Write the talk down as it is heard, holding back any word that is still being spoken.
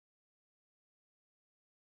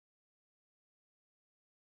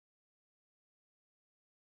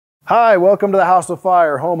Hi, welcome to the House of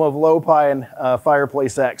Fire, home of Lopi and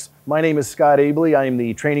Fireplace X. My name is Scott Abley. I am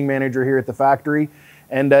the training manager here at the factory.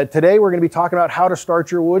 And today we're going to be talking about how to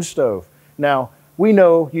start your wood stove. Now, we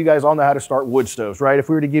know you guys all know how to start wood stoves, right? If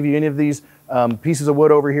we were to give you any of these pieces of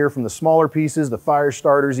wood over here, from the smaller pieces, the fire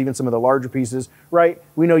starters, even some of the larger pieces, right?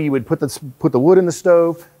 We know you would put the wood in the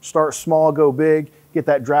stove, start small, go big, get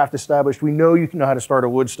that draft established. We know you know how to start a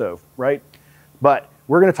wood stove, right? But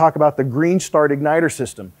we're going to talk about the GreenStart igniter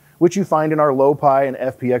system, which you find in our Lopi and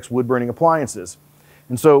FPX wood burning appliances.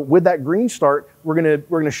 And so with that GreenStart, we're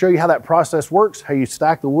gonna show you how that process works, how you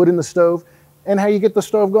stack the wood in the stove, and how you get the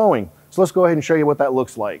stove going. So let's go ahead and show you what that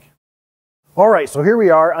looks like. All right, so here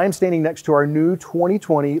we are. I'm standing next to our new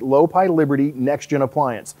 2020 Lopi Liberty Next Gen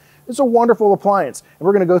appliance. It's a wonderful appliance, and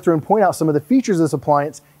we're gonna go through and point out some of the features of this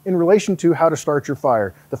appliance in relation to how to start your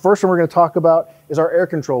fire. The first one we're gonna talk about is our air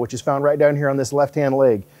control, which is found right down here on this left-hand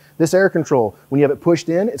leg. This air control, when you have it pushed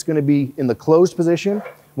in, it's going to be in the closed position.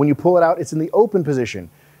 When you pull it out, it's in the open position.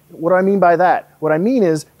 What do I mean by that? What I mean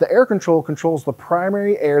is the air control controls the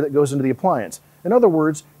primary air that goes into the appliance. In other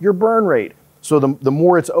words, your burn rate. So the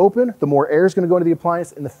more it's open, the more air is going to go into the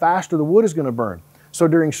appliance and the faster the wood is going to burn. So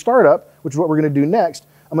during startup, which is what we're going to do next,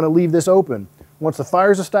 I'm going to leave this open. Once the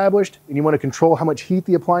fire is established and you want to control how much heat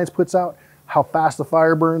the appliance puts out, how fast the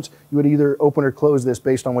fire burns, you would either open or close this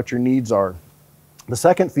based on what your needs are. The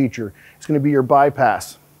second feature is going to be your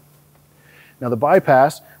bypass. Now the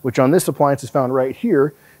bypass, which on this appliance is found right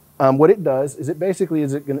here, what it does is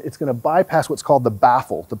it's going to bypass what's called the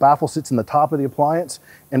baffle. The baffle sits in the top of the appliance,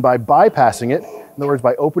 and by bypassing it, in other words,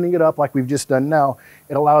 by opening it up like we've just done now,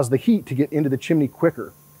 it allows the heat to get into the chimney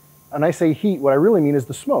quicker. And I say heat, what I really mean is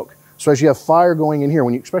the smoke. So as you have fire going in here,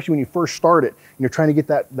 especially when you first start it, and you're trying to get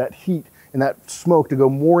that heat and that smoke to go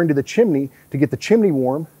more into the chimney, to get the chimney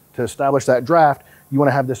warm, to establish that draft, you want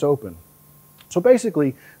to have this open. So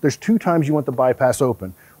basically, there's two times you want the bypass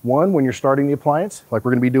open. One, when you're starting the appliance, like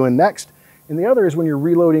we're going to be doing next, and the other is when you're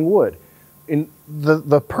reloading wood. And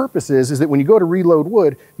the purpose is that when you go to reload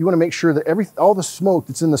wood, you want to make sure that all the smoke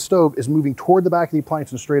that's in the stove is moving toward the back of the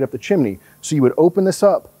appliance and straight up the chimney. So you would open this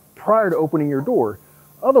up prior to opening your door.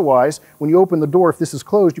 Otherwise, when you open the door, if this is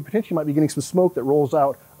closed, you potentially might be getting some smoke that rolls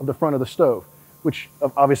out of the front of the stove, which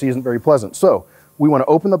obviously isn't very pleasant. So we want to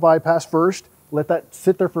open the bypass first, let that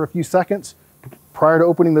sit there for a few seconds prior to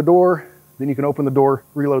opening the door, then you can open the door,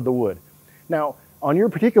 reload the wood. Now, on your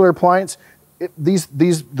particular appliance,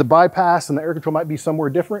 the bypass and the air control might be somewhere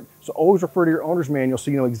different, so always refer to your owner's manual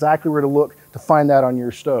so you know exactly where to look to find that on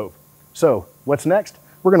your stove. So, what's next?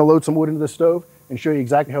 We're gonna load some wood into the stove and show you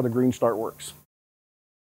exactly how the GreenStart works.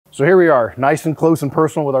 So here we are, nice and close and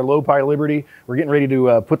personal with our Lopi Liberty. We're getting ready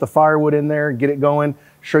to put the firewood in there, get it going,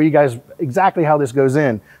 show you guys exactly how this goes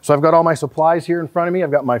in. So I've got all my supplies here in front of me.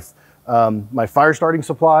 I've got my fire starting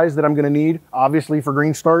supplies that I'm gonna need, obviously for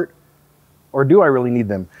GreenStart, or do I really need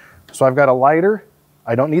them? So I've got a lighter,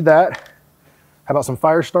 I don't need that. How about some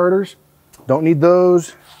fire starters? Don't need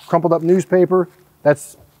those. Crumpled up newspaper,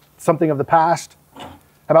 that's something of the past. How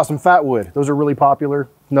about some fat wood? Those are really popular.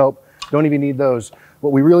 Nope, don't even need those.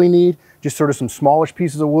 What we really need, just sort of some smallish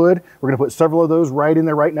pieces of wood. We're gonna put several of those right in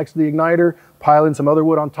there, right next to the igniter, pile in some other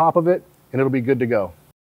wood on top of it, and it'll be good to go.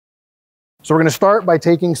 So we're gonna start by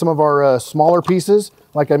taking some of our smaller pieces,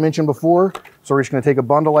 like I mentioned before. So we're just gonna take a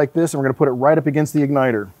bundle like this, and we're gonna put it right up against the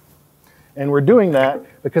igniter. And we're doing that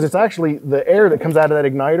because it's actually the air that comes out of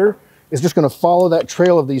that igniter is just gonna follow that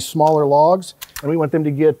trail of these smaller logs, and we want them to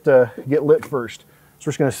get lit first. So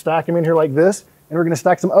we're just gonna stack them in here like this, and we're gonna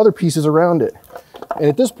stack some other pieces around it. And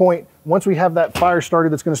at this point, once we have that fire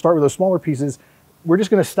started that's gonna start with those smaller pieces, we're just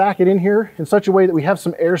gonna stack it in here in such a way that we have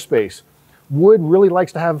some airspace. Wood really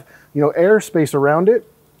likes to have, airspace around it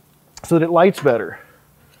so that it lights better.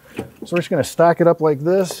 So we're just gonna stack it up like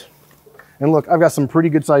this. And look, I've got some pretty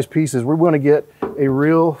good sized pieces. We're gonna get a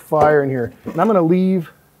real fire in here. And I'm gonna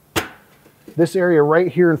leave this area right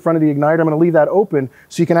here in front of the igniter. I'm gonna leave that open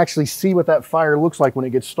so you can actually see what that fire looks like when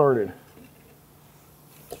it gets started.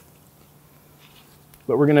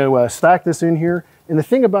 But we're gonna stack this in here. And the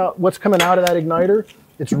thing about what's coming out of that igniter,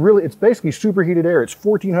 it's basically superheated air. It's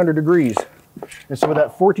 1400 degrees. And so with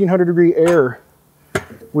that 1400 degree air,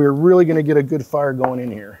 we're really gonna get a good fire going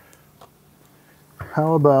in here.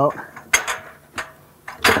 How about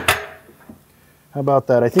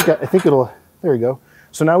that? I think it'll, there you go.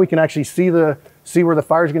 So now we can actually see where the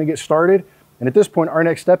fire is gonna get started. And at this point, our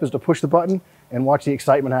next step is to push the button and watch the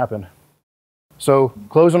excitement happen. So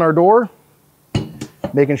closing our door,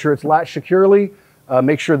 making sure it's latched securely,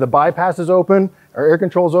 make sure the bypass is open, our air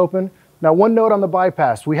control is open. Now, one note on the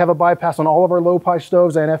bypass. We have a bypass on all of our Lopi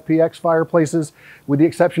stoves and FPX fireplaces with the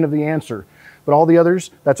exception of the answer. But all the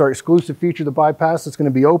others, that's our exclusive feature, the bypass. It's going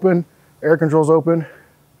to be open, air control's open.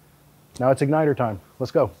 Now it's igniter time.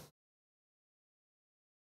 Let's go.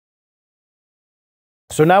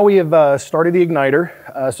 So now we have started the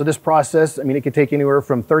igniter. So this process, I mean, it could take anywhere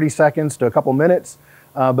from 30 seconds to a couple minutes.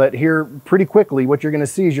 But here, pretty quickly, what you're going to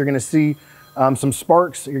see is you're going to see some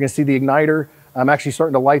sparks. You're going to see the igniter actually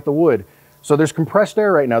starting to light the wood. So there's compressed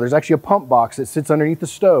air right now. There's actually a pump box that sits underneath the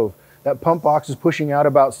stove. That pump box is pushing out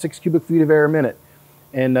about 6 cubic feet of air a minute.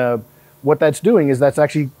 And what that's doing is that's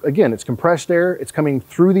actually, again, it's compressed air. It's coming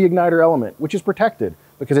through the igniter element, which is protected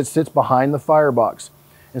because it sits behind the firebox.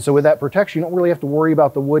 And so with that protection, you don't really have to worry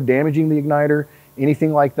about the wood damaging the igniter,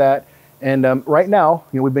 anything like that. And right now,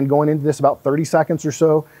 you know, we've been going into this about 30 seconds or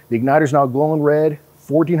so. The igniter's now glowing red,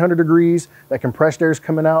 1400 degrees. That compressed air is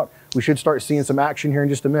coming out. We should start seeing some action here in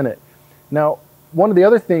just a minute. Now, one of the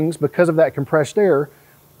other things, because of that compressed air,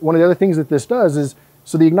 one of the other things that this does is,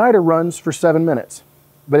 so the igniter runs for 7 minutes,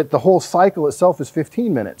 but the whole cycle itself is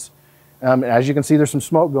 15 minutes. As you can see, there's some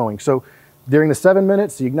smoke going. So during the 7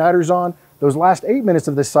 minutes, the igniter's on. Those last 8 minutes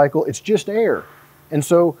of this cycle, it's just air. And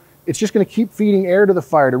so it's just going to keep feeding air to the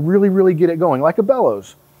fire to really, really get it going, like a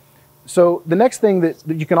bellows. So the next thing that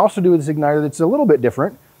you can also do with this igniter that's a little bit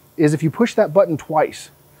different is if you push that button twice.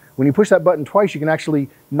 When you push that button twice, you can actually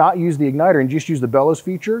not use the igniter and just use the bellows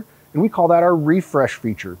feature. And we call that our refresh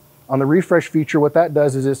feature. On the refresh feature, what that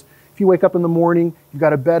does is this: if you wake up in the morning, you've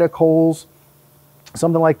got a bed of coals,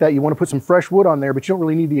 something like that, you want to put some fresh wood on there, but you don't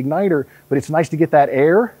really need the igniter, but it's nice to get that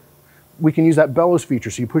air. We can use that bellows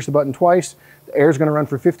feature. So you push the button twice, the air is going to run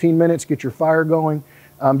for 15 minutes, get your fire going.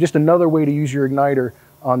 Just another way to use your igniter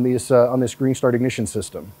on this GreenStart ignition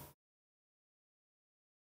system.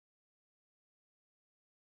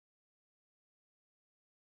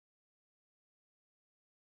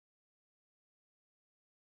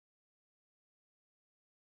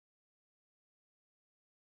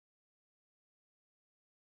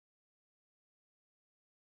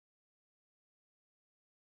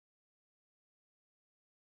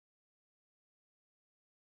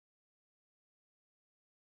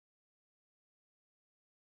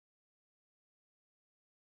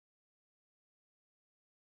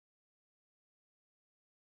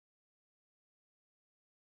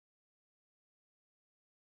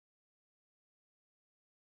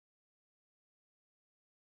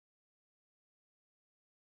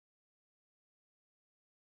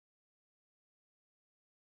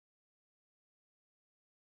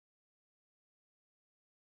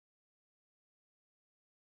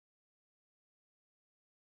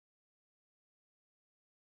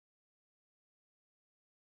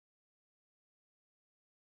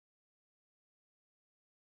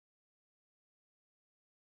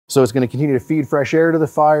 So it's going to continue to feed fresh air to the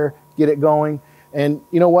fire, get it going. And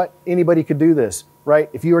you know what? Anybody could do this, right?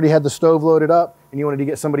 If you already had the stove loaded up and you wanted to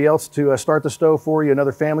get somebody else to start the stove for you,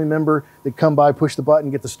 another family member, they'd come by, push the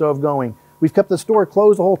button, get the stove going. We've kept the store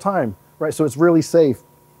closed the whole time, right? So it's really safe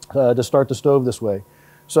to start the stove this way.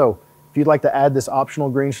 So if you'd like to add this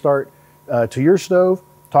optional GreenStart to your stove,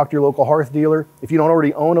 talk to your local hearth dealer. If you don't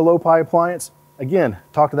already own a Lopi appliance, again,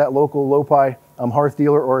 talk to that local Lopi hearth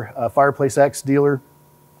dealer or Fireplace X dealer.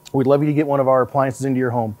 We'd love you to get one of our appliances into your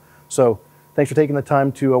home. So thanks for taking the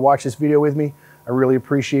time to watch this video with me. I really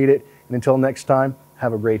appreciate it. And until next time,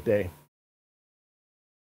 have a great day.